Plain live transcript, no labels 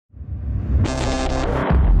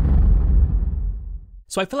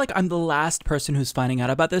So I feel like I'm the last person who's finding out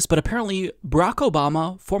about this, but apparently Barack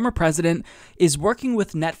Obama, former president, is working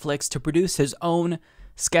with Netflix to produce his own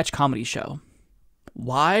sketch comedy show.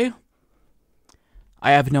 Why?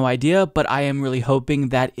 I have no idea, but I am really hoping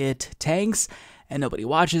that it tanks and nobody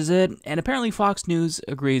watches it. And apparently Fox News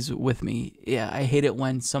agrees with me. Yeah, I hate it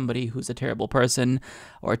when somebody who's a terrible person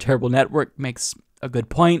or a terrible network makes a good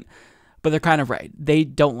point, but they're kind of right. They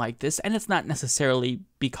don't like this, and it's not necessarily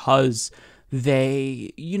because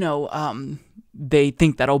they, they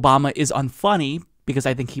think that Obama is unfunny, because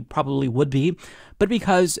I think he probably would be, but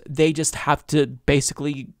because they just have to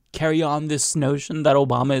basically carry on this notion that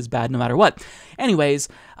Obama is bad no matter what. Anyways,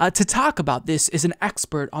 to talk about this is an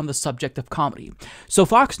expert on the subject of comedy. So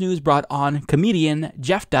Fox News brought on comedian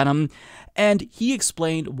Jeff Dunham, and he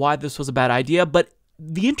explained why this was a bad idea, but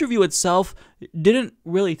the interview itself didn't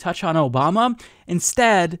really touch on Obama.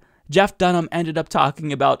 Instead, Jeff Dunham ended up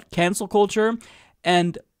talking about cancel culture,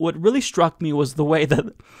 and what really struck me was the way that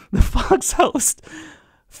the Fox host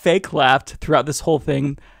fake laughed throughout this whole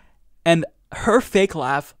thing, and her fake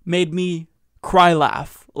laugh made me cry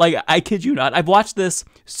laugh. Like, I kid you not. I've watched this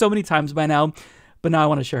so many times by now, but now I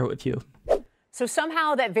want to share it with you. So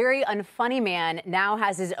somehow that very unfunny man now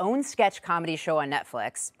has his own sketch comedy show on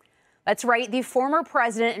Netflix. That's right, the former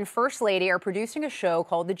president and first lady are producing a show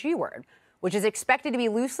called The G Word, which is expected to be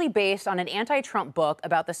loosely based on an anti-Trump book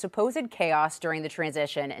about the supposed chaos during the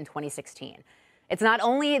transition in 2016. It's not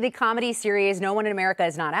only the comedy series no one in America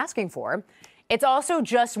is not asking for, it's also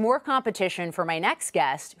just more competition for my next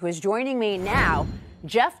guest, who is joining me now,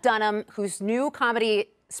 Jeff Dunham, whose new comedy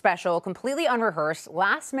special, completely unrehearsed,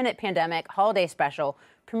 last-minute pandemic holiday special,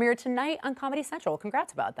 premiered tonight on Comedy Central.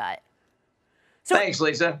 Congrats about that. So, thanks,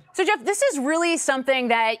 Lisa. So, Jeff, this is really something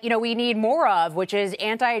that, we need more of, which is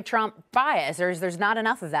anti-Trump bias. There's not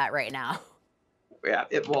enough of that right now. Yeah,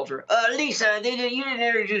 Walter. Lisa, you didn't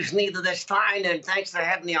introduce me, but that's fine, and thanks for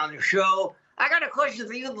having me on the show. I got a question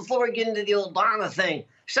for you before we get into the Obama thing.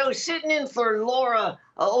 So, sitting in for Laura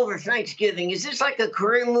over Thanksgiving, is this like a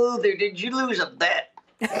career move, or did you lose a bet?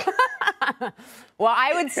 Well,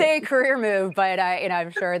 I would say career move, but I'm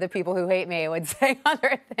sure the people who hate me would say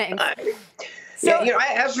other things. So, yeah,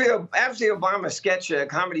 after the Obama sketch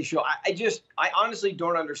comedy show, I honestly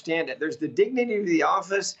don't understand it. There's the dignity of the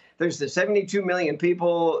office. There's the 72 million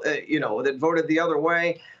people, that voted the other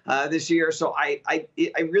way this year. So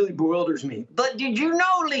it really bewilders me. But did you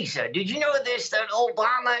know, Lisa, that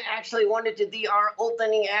Obama actually wanted to be our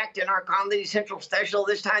opening act in our Comedy Central special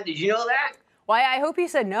this time? Did you know that? Well, I hope he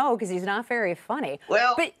said no, because he's not very funny.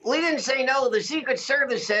 Well, we didn't say no. The Secret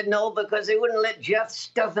Service said no because they wouldn't let Jeff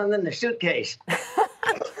stuff him in the suitcase.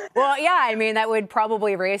 Well, yeah, that would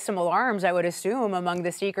probably raise some alarms, I would assume, among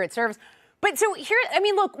the Secret Service. But so here,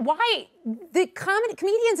 look, why the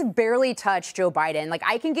comedians have barely touched Joe Biden. Like,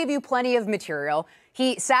 I can give you plenty of material.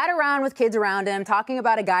 He sat around with kids around him talking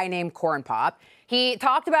about a guy named Corn Pop. He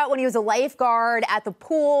talked about when he was a lifeguard at the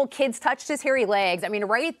pool, kids touched his hairy legs.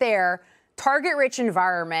 Right there. Target-rich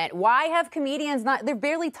environment. Why have comedians they've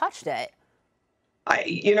barely touched it?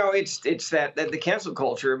 It's that the cancel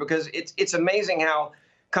culture, because it's amazing how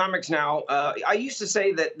comics now, I used to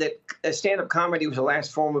say that stand-up comedy was the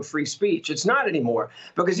last form of free speech. It's not anymore,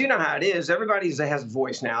 because you know how it is. Everybody has a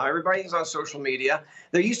voice now. Everybody's on social media.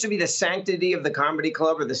 There used to be the sanctity of the comedy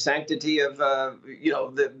club or the sanctity of,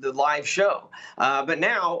 the live show. But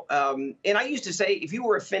now, and I used to say, if you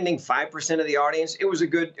were offending 5% of the audience, it was a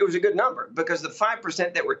good number, because the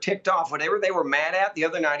 5% that were ticked off, whatever they were mad at, the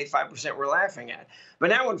other 95% were laughing at. But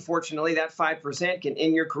now, unfortunately, that 5% can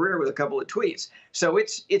end your career with a couple of tweets. So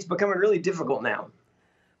it's becoming really difficult now.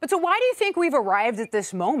 But so why do you think we've arrived at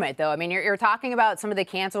this moment, though? You're talking about some of the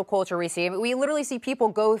cancel culture we see. We literally see people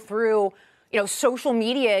go through, social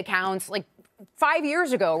media accounts like 5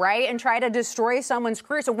 years ago, right, and try to destroy someone's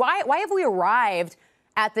career. So why have we arrived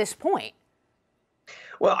at this point?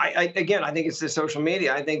 Well, I think it's the social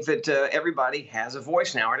media. I think that everybody has a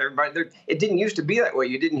voice now, and it didn't used to be that way.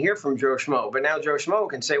 You didn't hear from Joe Schmo, but now Joe Schmo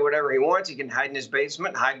can say whatever he wants. He can hide in his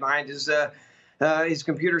basement, hide behind his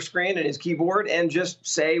computer screen and his keyboard, and just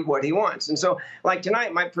say what he wants. And so, like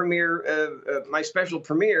tonight, my special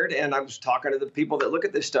premiered, and I was talking to the people that look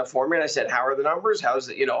at this stuff for me, and I said, "How are the numbers? What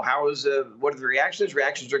are the reactions?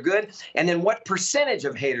 Reactions are good. And then, what percentage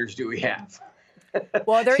of haters do we have?"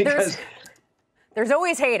 Well, there's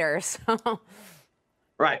always haters.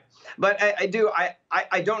 Right. But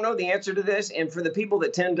I don't know the answer to this. And for the people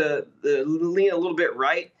that tend to lean a little bit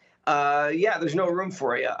right, yeah, there's no room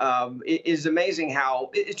for you. It is amazing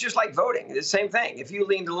how it's just like voting. It's the same thing. If you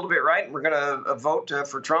leaned a little bit right and we're going to vote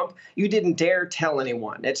for Trump, you didn't dare tell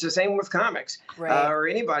anyone. It's the same with comics or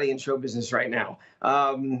anybody in show business right now.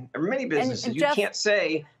 Or many businesses. And Jeff, you can't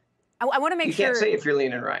say. I want to make sure. You can't say if you're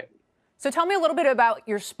leaning right. So tell me a little bit about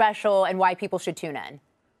your special and why people should tune in.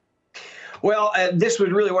 Well, this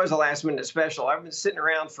really was a last-minute special. I've been sitting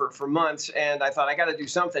around for months, and I thought I got to do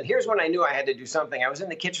something. Here's when I knew I had to do something. I was in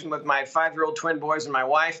the kitchen with my 5-year-old twin boys and my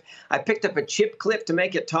wife. I picked up a chip clip to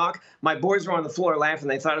make it talk. My boys were on the floor laughing.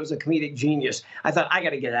 They thought it was a comedic genius. I thought, I got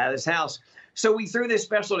to get out of this house. So we threw this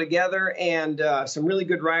special together, and some really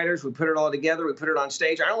good writers. We put it all together. We put it on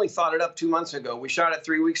stage. I only thought it up 2 months ago. We shot it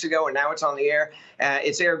 3 weeks ago, and now it's on the air.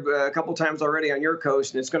 It's aired a couple times already on your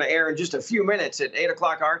coast, and it's going to air in just a few minutes at 8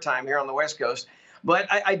 o'clock our time here on the West Coast. But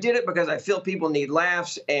I did it because I feel people need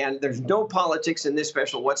laughs, and there's no politics in this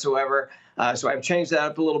special whatsoever. So I've changed that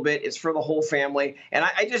up a little bit. It's for the whole family, and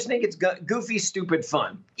I just think it's goofy, stupid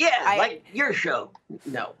fun. Yeah, like your show.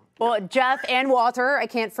 No. Well, Jeff and Walter, I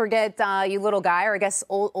can't forget you little guy, or I guess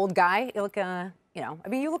old guy. You look, you know, I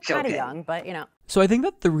mean, you look kind of young, but, you know. So I think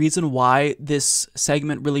that the reason why this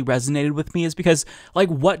segment really resonated with me is because, like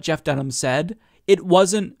what Jeff Dunham said, it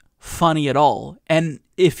wasn't funny at all. And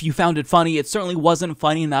if you found it funny, it certainly wasn't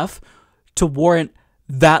funny enough to warrant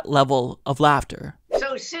that level of laughter.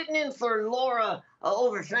 So sitting in for Laura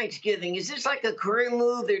over Thanksgiving, is this like a career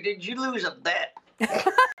move, or did you lose a bet?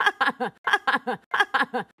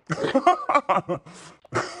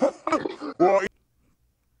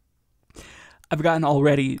 I've gotten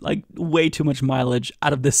already like way too much mileage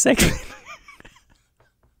out of this segment.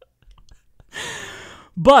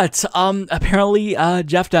 But apparently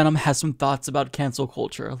Jeff Dunham has some thoughts about cancel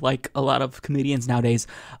culture, like a lot of comedians nowadays.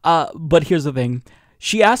 But here's the thing.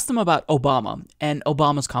 She asked him about Obama and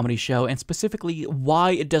Obama's comedy show, and specifically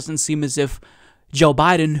why it doesn't seem as if Joe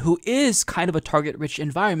Biden, who is kind of a target-rich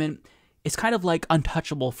environment, is kind of like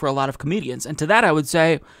untouchable for a lot of comedians. And to that, I would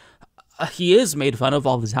say he is made fun of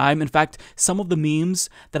all the time. In fact, some of the memes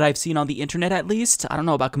that I've seen on the internet, at least, I don't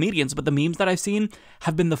know about comedians, but the memes that I've seen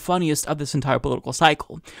have been the funniest of this entire political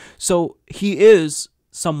cycle. So he is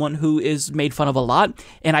someone who is made fun of a lot,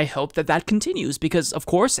 and I hope that that continues because, of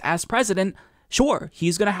course, as president, sure,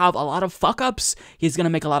 he's going to have a lot of fuck-ups, he's going to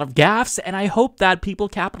make a lot of gaffes, and I hope that people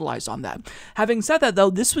capitalize on that. Having said that, though,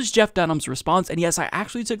 this was Jeff Dunham's response, and yes, I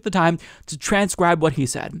actually took the time to transcribe what he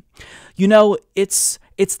said. You know, it's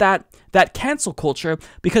that cancel culture,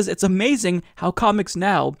 because it's amazing how comics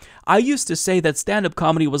now, I used to say that stand-up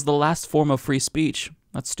comedy was the last form of free speech.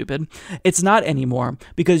 That's stupid. It's not anymore,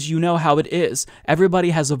 because you know how it is.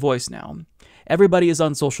 Everybody has a voice now. Everybody is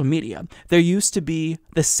on social media. There used to be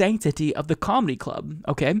the sanctity of the comedy club,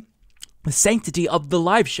 okay? The sanctity of the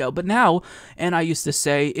live show. But now, and I used to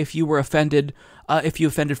say, if you offended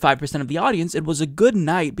 5% of the audience, it was a good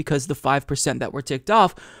night because the 5% that were ticked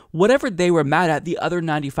off, whatever they were mad at, the other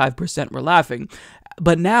 95% were laughing.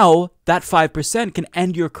 But now, that 5% can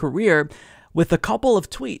end your career with a couple of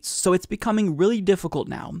tweets. So it's becoming really difficult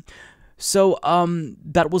now. So,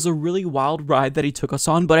 that was a really wild ride that he took us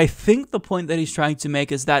on, but I think the point that he's trying to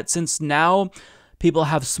make is that since now people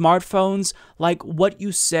have smartphones, like what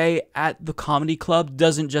you say at the comedy club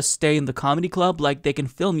doesn't just stay in the comedy club, like they can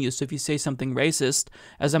film you, so if you say something racist,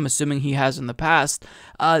 as I'm assuming he has in the past,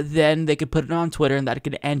 then they could put it on Twitter and that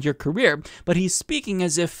could end your career. But he's speaking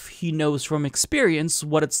as if he knows from experience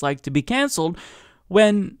what it's like to be canceled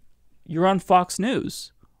when you're on Fox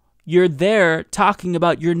News. You're there talking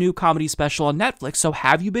about your new comedy special on Netflix. So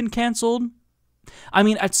have you been canceled? I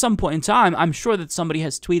mean, at some point in time, I'm sure that somebody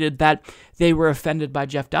has tweeted that they were offended by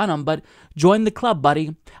Jeff Dunham, but join the club,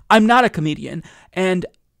 buddy. I'm not a comedian, and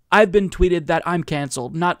I've been tweeted that I'm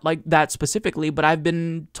canceled. Not like that specifically, but I've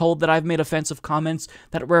been told that I've made offensive comments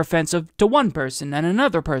that were offensive to one person and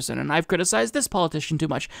another person, and I've criticized this politician too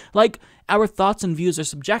much. Like, our thoughts and views are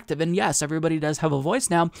subjective, and yes, everybody does have a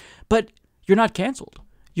voice now, but you're not canceled.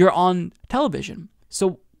 You're on television.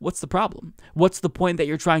 So what's the problem? What's the point that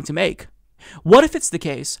you're trying to make? What if it's the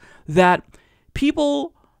case that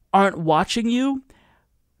people aren't watching you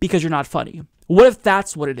because you're not funny? What if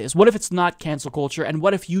that's what it is? What if it's not cancel culture? And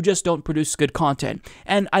what if you just don't produce good content?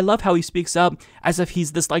 And I love how he speaks up as if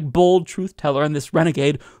he's this like bold truth teller and this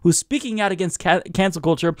renegade who's speaking out against cancel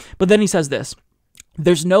culture. But then he says this: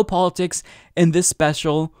 there's no politics in this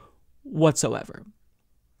special whatsoever.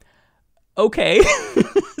 Okay.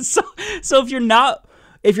 so if you're not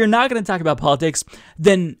going to talk about politics,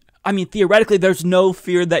 then I mean theoretically there's no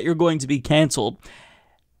fear that you're going to be canceled.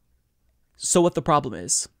 So what the problem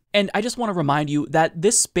is? And I just want to remind you that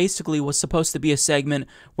this basically was supposed to be a segment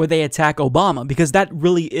where they attack Obama, because that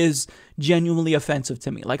really is genuinely offensive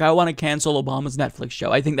to me. Like, I want to cancel Obama's Netflix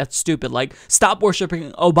show. I think that's stupid. Like, stop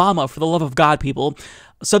worshiping Obama, for the love of God, people.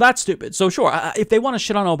 So that's stupid. So sure, if they want to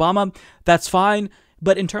shit on Obama, that's fine.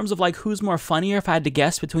 But in terms of like who's more funnier, if I had to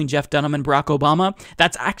guess between Jeff Dunham and Barack Obama,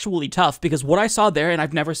 that's actually tough, because what I saw there, and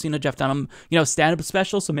I've never seen a Jeff Dunham, stand-up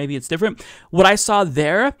special, so maybe it's different. What I saw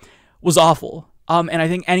there was awful. And I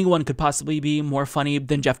think anyone could possibly be more funny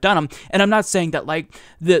than Jeff Dunham. And I'm not saying that like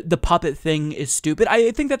the puppet thing is stupid.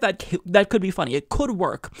 I think that could be funny. It could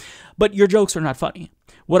work, but your jokes are not funny.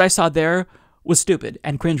 What I saw there was stupid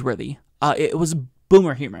and cringeworthy. It was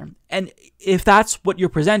boomer humor. And if that's what you're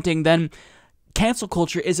presenting, then cancel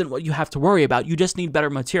culture isn't what you have to worry about. You just need better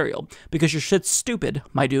material, because your shit's stupid,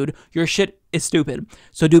 my dude. Your shit is stupid.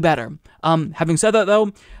 So do better. Having said that,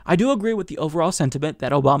 though, I do agree with the overall sentiment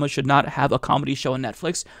that Obama should not have a comedy show on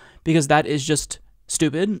Netflix, because that is just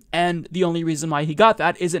stupid. And the only reason why he got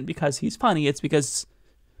that isn't because he's funny. It's because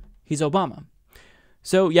he's Obama.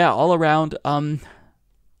 So yeah, all around,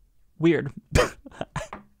 weird.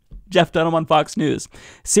 Jeff Dunham on Fox News.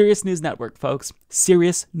 Serious News Network, folks.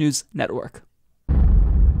 Serious News Network.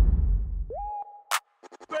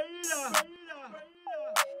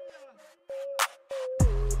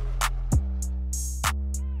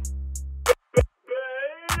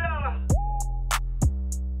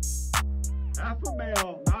 Alpha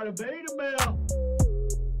male, not a beta male.